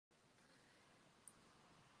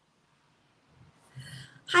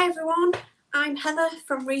Hi everyone, I'm Heather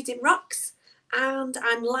from Reading Rocks and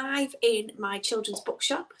I'm live in my children's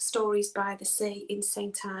bookshop, Stories by the Sea in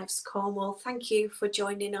St Ives, Cornwall. Thank you for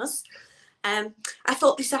joining us. I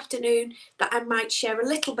thought this afternoon that I might share a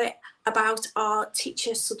little bit about our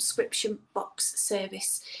teacher subscription box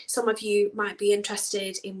service. Some of you might be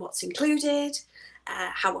interested in what's included,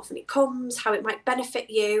 how often it comes, how it might benefit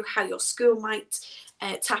you, how your school might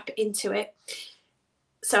tap into it.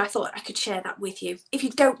 So I thought I could share that with you. If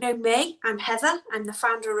you don't know me, I'm Heather. I'm the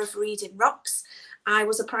founder of Reading Rocks. I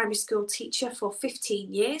was a primary school teacher for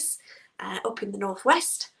 15 years up in the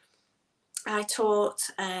Northwest. I taught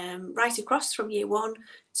right across from year 1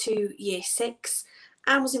 to year 6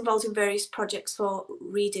 and was involved in various projects for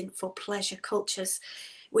Reading for Pleasure Cultures,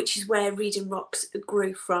 which is where Reading Rocks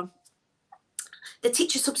grew from. The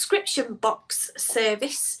teacher subscription box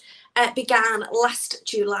service began last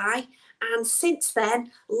July. And since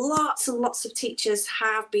then, lots and lots of teachers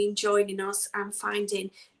have been joining us and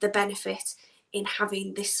finding the benefit in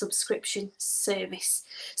having this subscription service.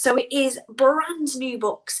 So it is brand new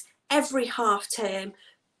books every half term,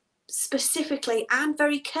 specifically and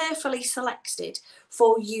very carefully selected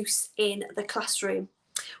for use in the classroom.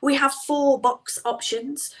 We have 4 box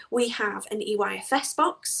options. We have an EYFS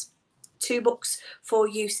box, 2 books for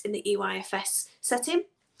use in the EYFS setting.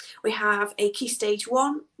 We have a Key Stage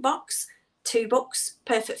 1 box, 2 books,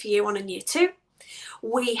 perfect for year 1 and year 2.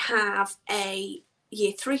 We have a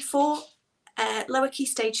year 3-4 lower Key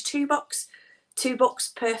Stage 2 box, 2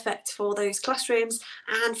 books, perfect for those classrooms.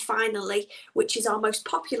 And finally, which is our most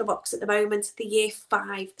popular box at the moment, the year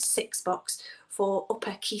 5-6 box for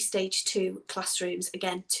upper Key Stage 2 classrooms.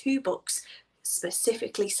 Again, 2 books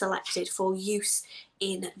specifically selected for use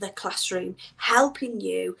in the classroom, helping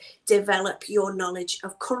you develop your knowledge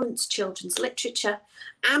of current children's literature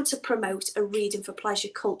and to promote a reading for pleasure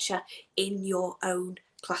culture in your own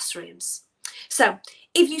classrooms. So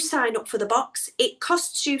if you sign up for the box, it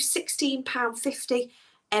costs you £16.50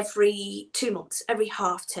 every 2 months, every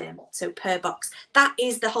half term, so per box. That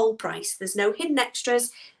is the whole price. There's no hidden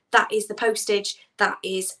extras. That is the postage. That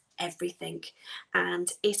is everything,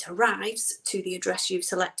 and it arrives to the address you've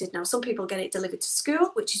selected. Now, some people get it delivered to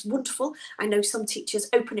school, which is wonderful. I know some teachers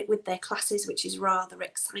open it with their classes, which is rather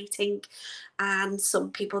exciting, and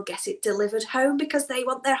some people get it delivered home because they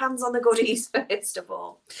want their hands on the goodies first of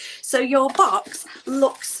all. So your box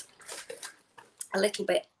looks a little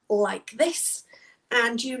bit like this,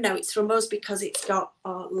 and you know it's from us because it's got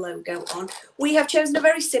our logo on. We have chosen a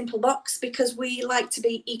very simple box because we like to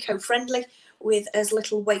be eco-friendly with as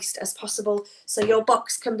little waste as possible, so your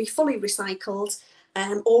box can be fully recycled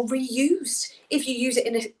or reused. If you use it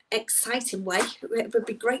in an exciting way, it would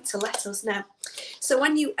be great to let us know. So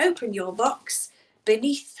when you open your box,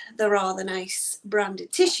 beneath the rather nice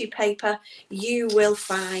branded tissue paper, you will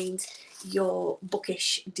find your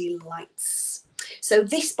bookish delights. So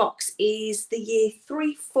this box is the year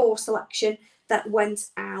 3-4 selection that went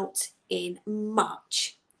out in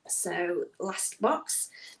March. So last box.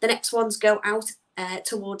 The next ones go out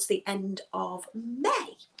towards the end of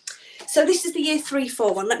May. So this is the year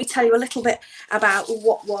 3-4 one. Let me tell you a little bit about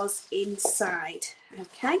what was inside.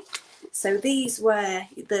 Okay, so these were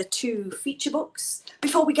the 2 feature books.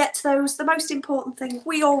 Before we get to those, the most important thing,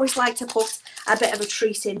 we always like to put a bit of a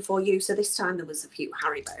treat in for you. So this time there was a few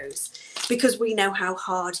Haribos, because we know how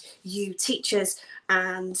hard you teachers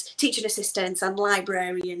and teaching assistants and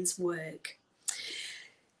librarians work.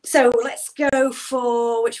 So let's go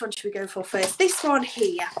for, which one should we go for first? This one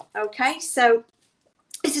here. Okay, so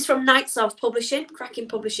this is from Knights of Publishing, cracking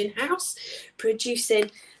publishing house, producing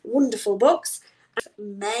wonderful books.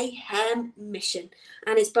 Mayhem Mission,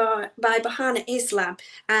 and it's by Bahana Islam.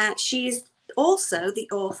 She is also the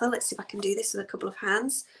author, let's see if I can do this with a couple of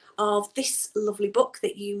hands, of this lovely book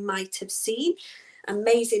that you might have seen,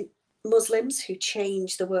 Amazing Muslims Who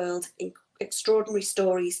Change the World, Extraordinary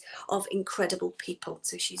Stories of Incredible People.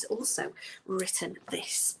 So she's also written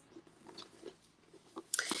this.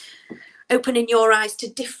 Opening your eyes to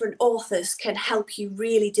different authors can help you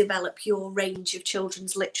really develop your range of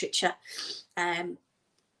children's literature.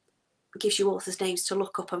 Gives you authors' names to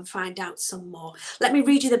look up and find out some more. Let me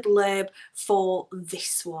read you the blurb for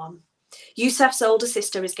this one. Yusuf's older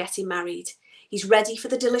sister is getting married. He's ready for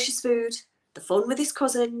the delicious food, the fun with his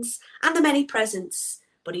cousins, and the many presents,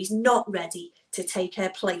 but he's not ready to take her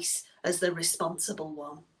place as the responsible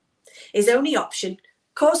one. His only option: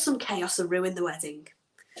 cause some chaos and ruin the wedding.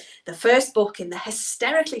 The first book in the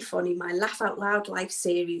hysterically funny My Laugh Out Loud Life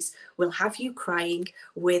series will have you crying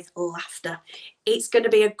with laughter. It's going to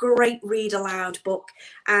be a great read aloud book.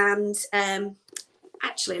 And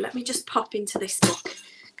actually, let me just pop into this book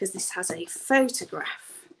because this has a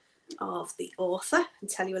photograph of the author and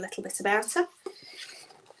tell you a little bit about her.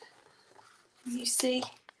 You see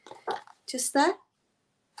just there.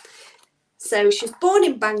 So she was born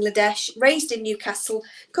in Bangladesh, raised in Newcastle,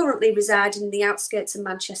 currently residing in the outskirts of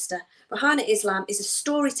Manchester. Rohana Islam is a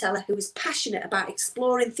storyteller who is passionate about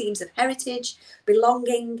exploring themes of heritage,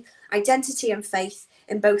 belonging, identity and faith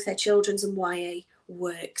in both her children's and YA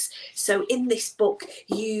works. So in this book,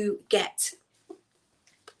 you get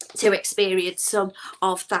to experience some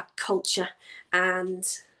of that culture, and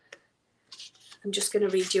I'm just going to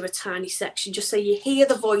read you a tiny section just so you hear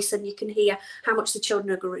the voice and you can hear how much the children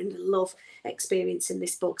are going to love experiencing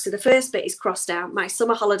this book. So the first bit is crossed out: My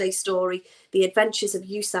Summer Holiday Story, The Adventures of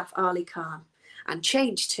Yusuf Ali Khan, and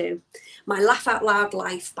changed to My Laugh Out Loud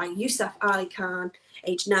Life by Yusuf Ali Khan,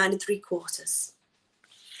 aged 9 3/4.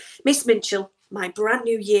 Miss Minchell, my brand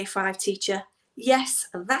new Year 5 teacher. Yes,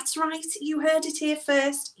 that's right, you heard it here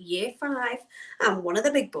first, Year 5. I'm one of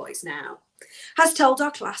the big boys now. Has told our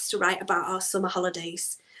class to write about our summer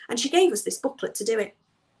holidays, and she gave us this booklet to do it.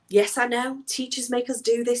 Yes, I know, teachers make us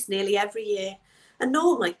do this nearly every year, and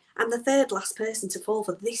normally I'm the third last person to fall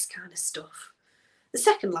for this kind of stuff. The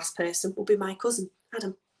second last person would be my cousin,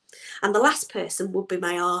 Adam, and the last person would be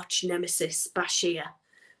my arch nemesis, Bashir.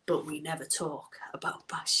 But we never talk about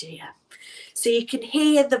Bashir. So you can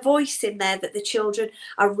hear the voice in there that the children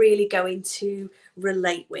are really going to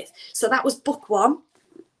relate with. So that was book 1.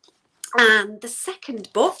 And the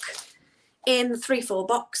second book in the 3-4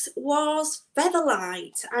 box was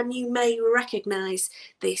Featherlight. And you may recognise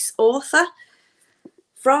this author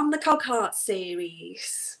from the Cogheart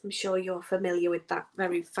series. I'm sure you're familiar with that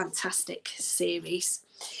very fantastic series.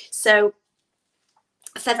 So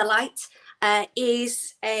Featherlight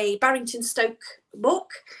is a Barrington Stoke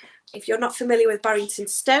book. If you're not familiar with Barrington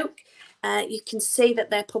Stoke, you can see that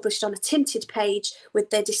they're published on a tinted page with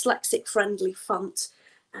their dyslexic friendly font,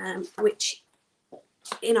 which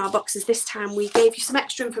in our boxes this time we gave you some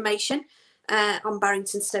extra information on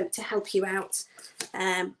Barrington Stoke to help you out,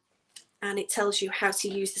 and it tells you how to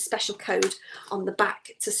use the special code on the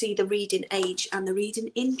back to see the reading age and the reading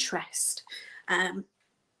interest.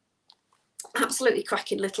 Absolutely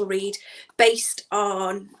cracking little read, based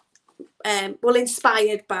on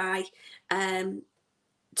inspired by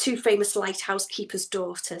 2 famous lighthouse keepers'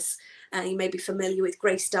 daughters. You may be familiar with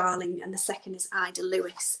Grace Darling, and the second is Ida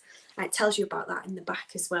Lewis. It tells you about that in the back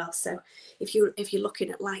as well. So if you're looking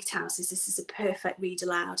at lighthouses, this is a perfect read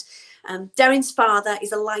aloud. Derrin's father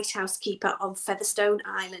is a lighthouse keeper on Featherstone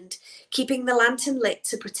Island, keeping the lantern lit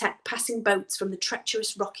to protect passing boats from the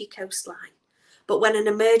treacherous rocky coastline. But when an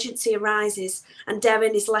emergency arises and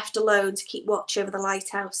Derrin is left alone to keep watch over the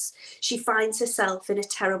lighthouse, she finds herself in a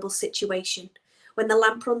terrible situation when the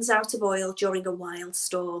lamp runs out of oil during a wild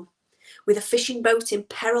storm. With a fishing boat in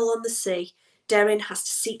peril on the sea, Derrin has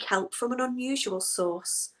to seek help from an unusual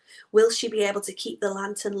source. Will she be able to keep the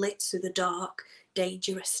lantern lit through the dark,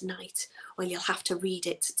 dangerous night? Well, you'll have to read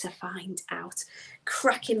it to find out.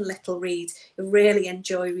 Cracking little read. You really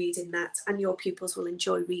enjoy reading that, and your pupils will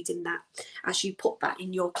enjoy reading that as you put that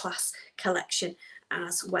in your class collection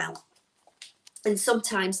as well. And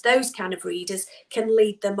sometimes those kind of readers can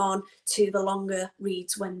lead them on to the longer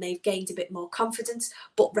reads when they've gained a bit more confidence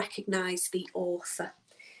but recognise the author.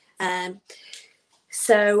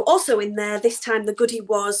 So also in there, this time the goodie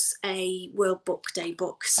was a World Book Day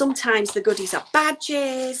book. Sometimes the goodies are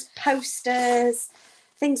badges, posters,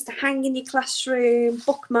 things to hang in your classroom,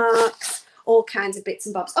 bookmarks, all kinds of bits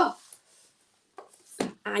and bobs. Oh,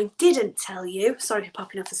 I didn't tell you, sorry for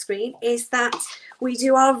popping off the screen, is that we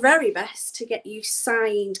do our very best to get you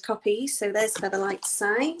signed copies. So there's Featherlight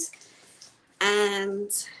signed,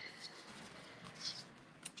 and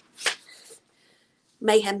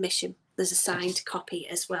Mayhem Mission, there's a signed copy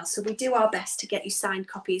as well. So we do our best to get you signed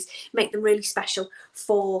copies, make them really special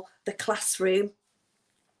for the classroom.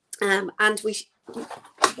 And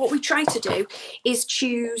what we try to do is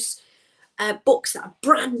choose books that are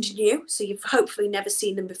brand new, so you've hopefully never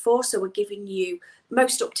seen them before. So we're giving you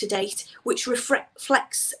most up to date, which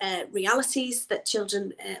reflects realities that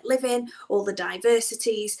children live in, all the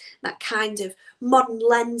diversities, that kind of modern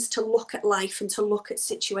lens to look at life and to look at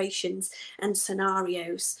situations and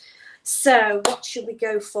scenarios. So what should we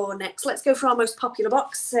go for next? Let's go for our most popular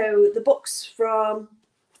box. So the books from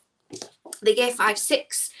the Year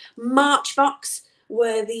 5/6 March box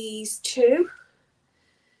were these 2.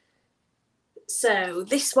 So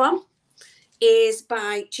this one is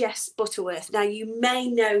by Jess Butterworth. Now you may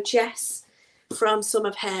know Jess from some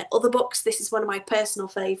of her other books. This is one of my personal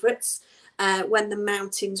favourites, When the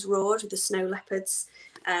Mountains Roared, with the snow leopards.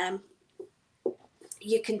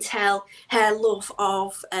 you can tell her love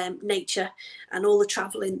of nature and all the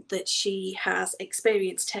travelling that she has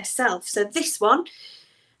experienced herself. So this one,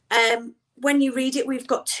 when you read it, we've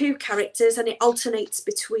got two characters and it alternates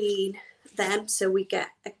between them. So we get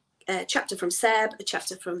a chapter from Seb, a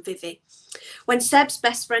chapter from Vivi. When Seb's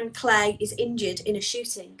best friend Clay is injured in a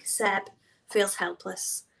shooting, Seb feels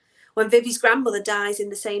helpless. When Vivi's grandmother dies in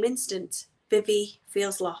the same instant, Vivi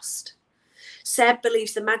feels lost. Seb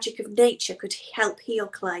believes the magic of nature could help heal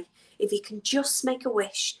Clay if he can just make a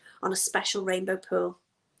wish on a special rainbow pool.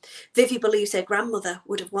 Vivi believes her grandmother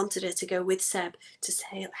would have wanted her to go with Seb to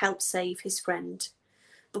help save his friend.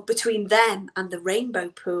 But between them and the rainbow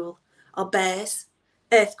pool are bears,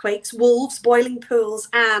 earthquakes, wolves, boiling pools,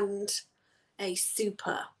 and a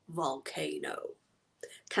super volcano.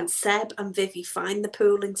 Can Seb and Vivi find the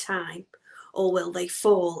pool in time, or will they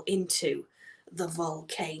fall into the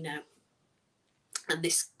volcano? And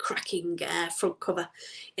this cracking front cover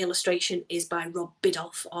illustration is by Rob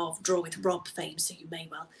Biddulph of Draw with Rob fame, so you may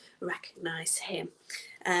well recognise him.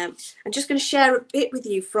 I'm just going to share a bit with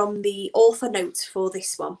you from the author notes for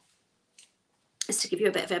this one, just to give you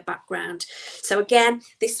a bit of a background. So again,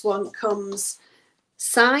 this one comes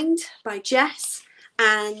signed by Jess,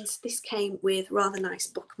 and this came with rather nice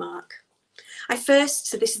bookmark.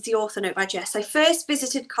 So this is the author note by Jess. I first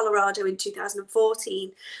visited Colorado in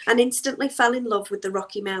 2014 and instantly fell in love with the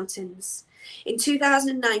Rocky Mountains. In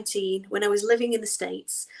 2019, when I was living in the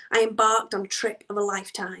States, I embarked on a trip of a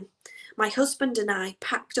lifetime. My husband and I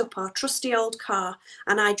packed up our trusty old car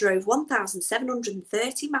and I drove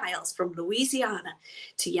 1,730 miles from Louisiana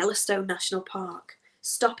to Yellowstone National Park,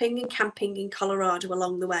 stopping and camping in Colorado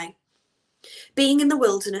along the way. Being in the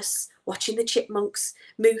wilderness, watching the chipmunks,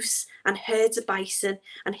 moose and herds of bison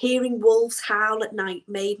and hearing wolves howl at night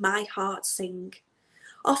made my heart sing.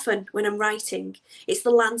 Often when I'm writing, it's the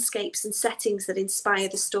landscapes and settings that inspire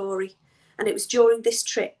the story, and it was during this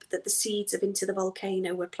trip that the seeds of Into the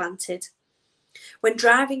Volcano were planted. When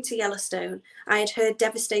driving to Yellowstone, I had heard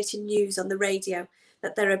devastating news on the radio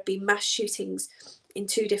that there had been mass shootings in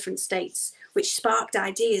 2 different states, which sparked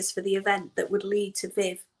ideas for the event that would lead to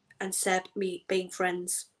Viv and Seb being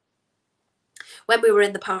friends. When we were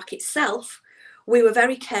in the park itself, we were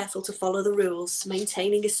very careful to follow the rules,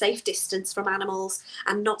 maintaining a safe distance from animals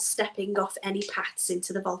and not stepping off any paths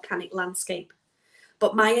into the volcanic landscape.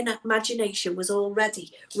 But my imagination was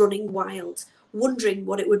already running wild, wondering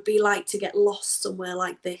what it would be like to get lost somewhere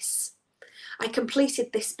like this. I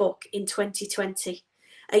completed this book in 2020,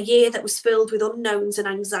 a year that was filled with unknowns and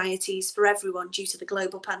anxieties for everyone due to the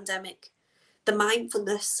global pandemic. The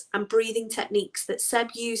mindfulness and breathing techniques that Seb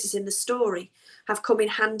uses in the story have come in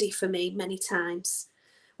handy for me many times.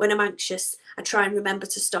 When I'm anxious, I try and remember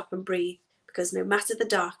to stop and breathe, because no matter the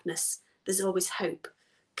darkness, there's always hope,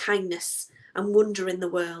 kindness, and wonder in the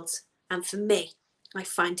world. And for me, I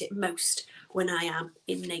find it most when I am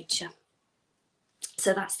in nature.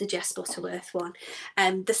 So that's the Jess Butterworth one.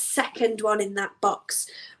 The second one in that box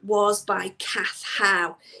was by Kath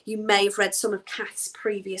Howe. You may have read some of Kath's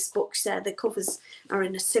previous books there. The covers are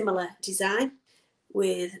in a similar design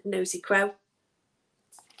with Nosy Crow.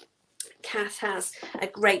 Kath has a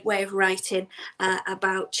great way of writing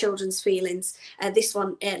about children's feelings. This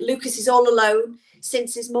one, Lucas is all alone.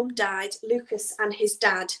 Since his mum died, Lucas and his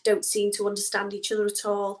dad don't seem to understand each other at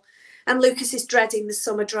all. And Lucas is dreading the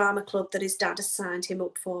summer drama club that his dad has signed him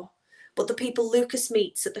up for. But the people Lucas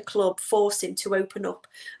meets at the club force him to open up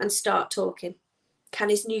and start talking. Can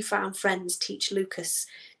his newfound friends teach Lucas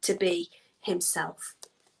to be himself?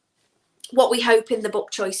 What we hope in the book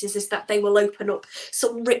choices is that they will open up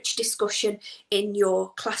some rich discussion in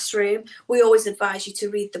your classroom. We always advise you to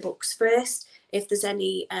read the books first if there's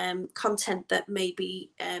any content that may be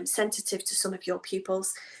sensitive to some of your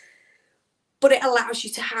pupils. But it allows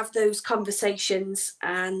you to have those conversations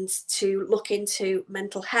and to look into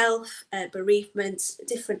mental health, bereavement,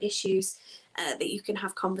 different issues that you can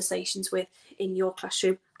have conversations with in your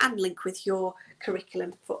classroom and link with your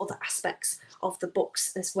curriculum for other aspects of the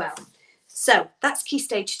books as well. So that's Key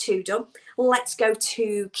Stage 2 done. Let's go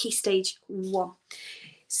to Key Stage 1.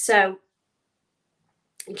 So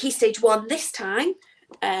in Key Stage 1 this time,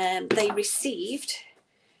 they received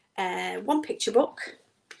 1 picture book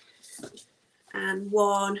and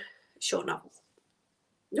 1 short novel.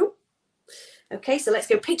 Nope. Okay, so let's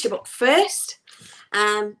go picture book first.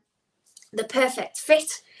 The Perfect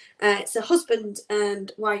Fit. It's a husband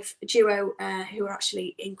and wife duo who are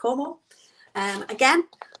actually in Cornwall. Again,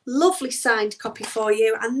 lovely signed copy for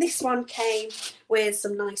you, and this one came with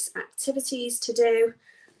some nice activities to do.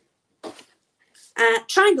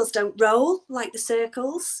 Triangles don't roll like the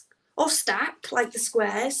circles or stack like the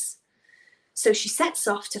squares. So she sets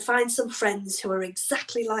off to find some friends who are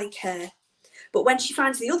exactly like her. But when she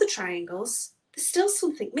finds the other triangles, there's still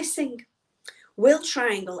something missing. Will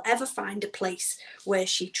Triangle ever find a place where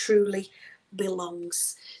she truly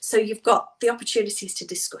belongs? So you've got the opportunities to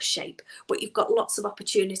discuss shape, but you've got lots of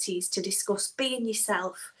opportunities to discuss being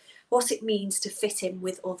yourself, what it means to fit in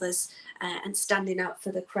with others, and standing out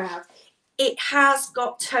for the crowd. It has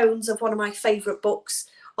got tones of one of my favourite books,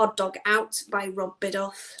 Odd Dog Out by Rob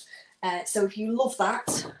Biddulph. So if you love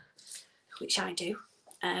that, which I do,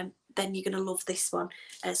 then you're going to love this one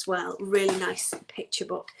as well. Really nice picture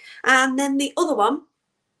book. And then the other one,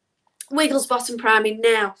 Wigglesbottom Primary.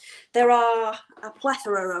 Now, there are a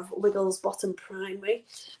plethora of Wigglesbottom Primary,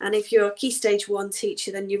 and if you're a Key Stage 1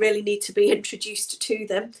 teacher, then you really need to be introduced to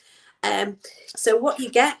them. So what you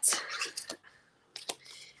get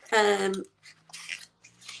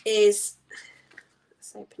is,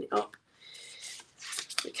 let's open it up,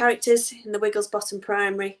 the characters in the Wigglesbottom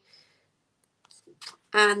Primary,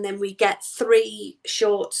 and then we get 3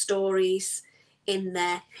 short stories in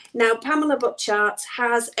there. Now, Pamela Butchart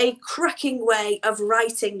has a cracking way of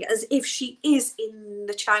writing as if she is in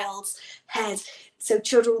the child's head. So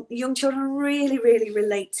young children really, really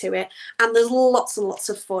relate to it. And there's lots and lots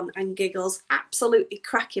of fun and giggles. Absolutely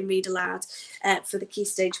cracking read aloud for the Key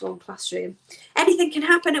Stage 1 classroom. Anything can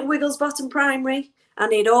happen at Wigglesbottom Primary,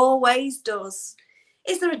 and it always does.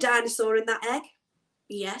 Is there a dinosaur in that egg?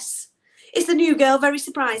 Yes. Is the new girl very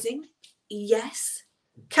surprising? Yes.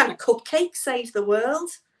 Can a cupcake save the world?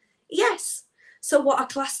 Yes. So what are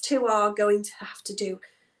Class 2R going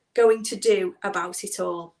to do about it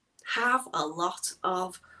all? Have a lot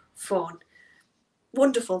of fun.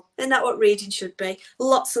 Wonderful. Isn't that what reading should be?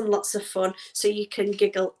 Lots and lots of fun, so you can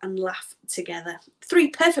giggle and laugh together. 3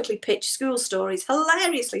 perfectly pitched school stories,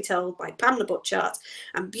 hilariously told by Pamela Butchart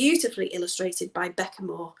and beautifully illustrated by Becca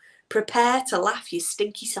Moore. Prepare to laugh your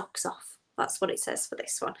stinky socks off. That's what it says for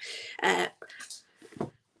this one.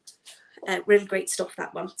 Really great stuff,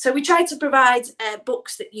 that one. So we try to provide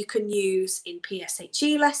books that you can use in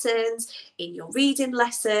PSHE lessons, in your reading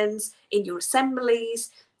lessons, in your assemblies,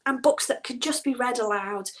 and books that could just be read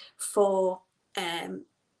aloud for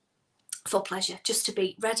pleasure, just to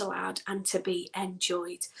be read aloud and to be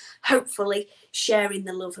enjoyed. Hopefully sharing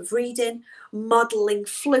the love of reading, modelling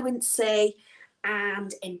fluency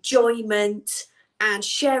and enjoyment, and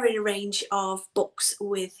sharing a range of books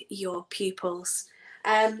with your pupils.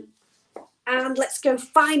 And let's go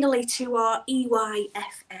finally to our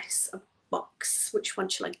EYFS box. Which one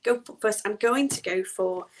shall I go for first? I'm going to go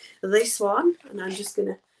for this one, and I'm just going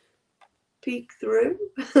to peek through.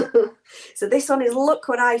 So this one is Look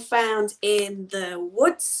What I Found in the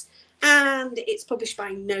Woods, and it's published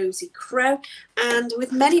by Nosy Crow. And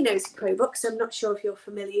with many Nosy Crow books, I'm not sure if you're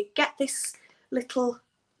familiar, get this little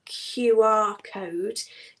QR code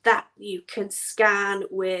that you can scan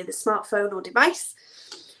with a smartphone or device.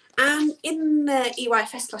 And in the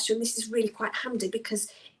EYFS classroom, this is really quite handy because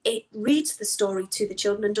it reads the story to the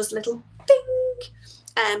children and does a little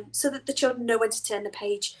ding, so that the children know when to turn the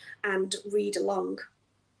page and read along.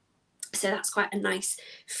 So that's quite a nice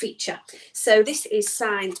feature. So this is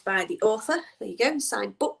signed by the author. There you go,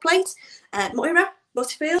 signed bookplate, Moira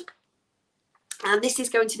Butterfield. And this is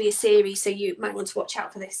going to be a series, so you might want to watch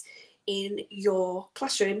out for this in your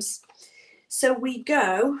classrooms. So we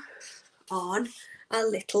go on a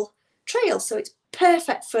little trail, so it's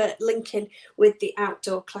perfect for linking with the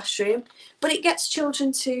outdoor classroom, but it gets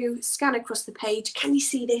children to scan across the page. Can you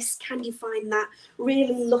see this? Can you find that?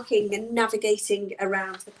 Really looking and navigating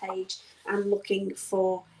around the page and looking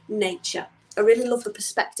for nature. I really love the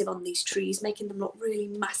perspective on these trees, making them look really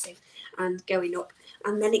massive and going up,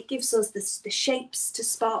 and then it gives us the shapes to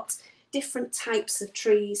spot, different types of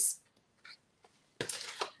trees.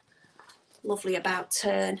 Lovely about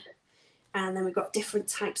turn. And then we've got different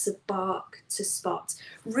types of bark to spot.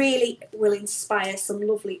 Really will inspire some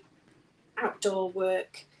lovely outdoor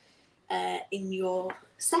work in your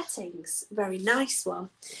settings. Very nice one.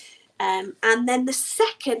 And then the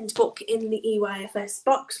second book in the EYFS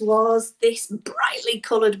box was this brightly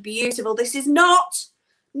coloured, beautiful. This is not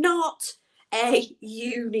a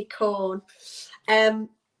unicorn. I'm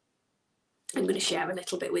going to share a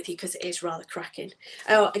little bit with you because it is rather cracking.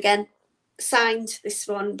 Oh, again, signed, this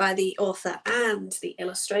one, by the author and the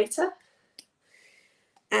illustrator,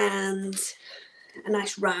 and a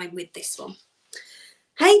nice rhyme with this one.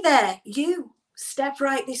 Hey there, you, step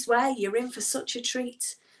right this way, you're in for such a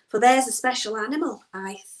treat, for there's a special animal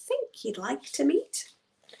I think you'd like to meet.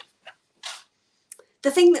 The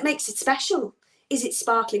thing that makes it special is its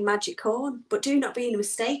sparkling magic horn, but do not be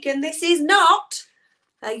mistaken, this is not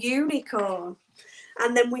a unicorn.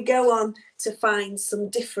 And then we go on to find some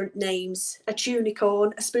different names: a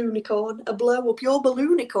tunicorn, a spoonicorn, a blow up your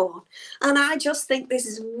balloonicorn. And I just think this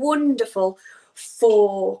is wonderful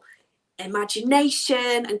for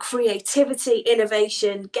imagination and creativity,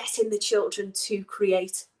 innovation, getting the children to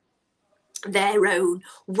create their own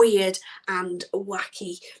weird and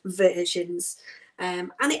wacky versions.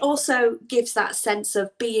 And it also gives that sense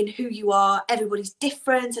of being who you are. Everybody's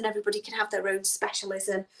different and everybody can have their own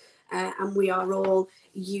specialism, and we are all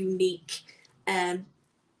unique.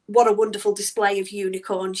 What a wonderful display of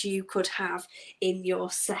unicorns you could have in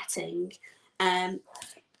your setting. And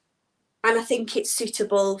I think it's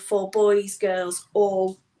suitable for boys, girls,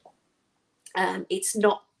 all. It's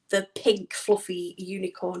not the pink fluffy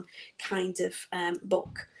unicorn kind of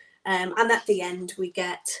book. And at the end we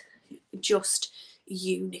get just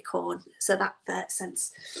unicorn. So that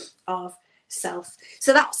sense of self.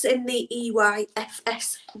 So that's in the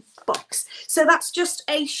EYFS box. So that's just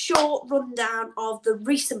a short rundown of the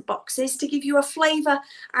recent boxes to give you a flavour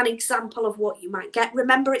and example of what you might get.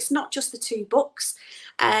 Remember, it's not just the 2 books.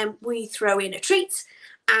 We throw in a treat,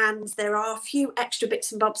 and there are a few extra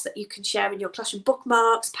bits and bobs that you can share in your classroom: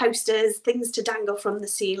 bookmarks, posters, things to dangle from the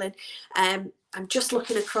ceiling. I'm just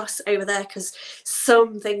looking across over there because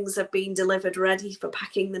some things have been delivered ready for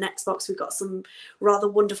packing the next box. We've got some rather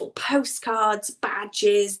wonderful postcards,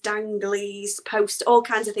 badges, danglies, all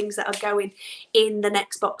kinds of things that are going in the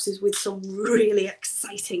next boxes with some really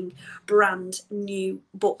exciting brand new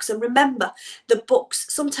books. And remember, the books,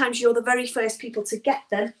 sometimes you're the very first people to get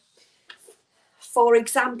them. For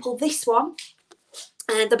example, this one,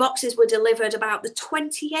 the boxes were delivered about the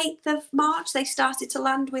 28th of March. They started to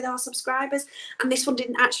land with our subscribers, and this one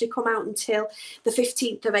didn't actually come out until the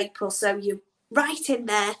 15th of April. So you're right in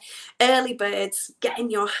there, early birds,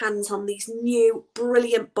 getting your hands on these new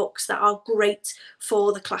brilliant books that are great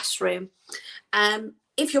for the classroom.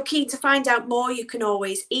 If you're keen to find out more, you can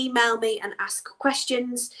always email me and ask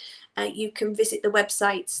questions. You can visit the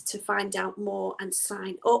website to find out more and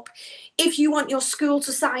sign up. If you want your school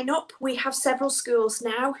to sign up, we have several schools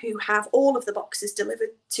now who have all of the boxes delivered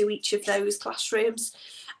to each of those classrooms,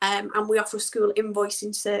 and we offer a school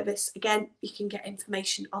invoicing service. Again, you can get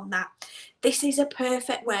information on that. This is a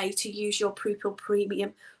perfect way to use your Pupil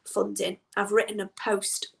Premium funding. I've written a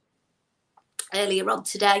post earlier on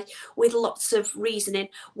today with lots of reasoning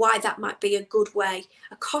why that might be a good way,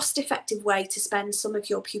 a cost-effective way to spend some of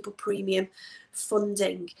your Pupil Premium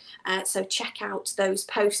funding. So check out those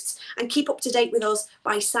posts and keep up to date with us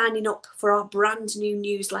by signing up for our brand new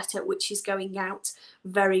newsletter, which is going out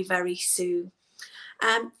very, very soon.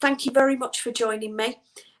 Thank you very much for joining me.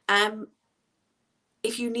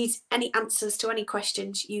 If you need any answers to any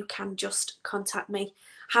questions, you can just contact me.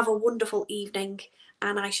 Have a wonderful evening,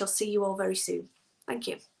 and I shall see you all very soon. Thank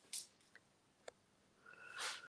you.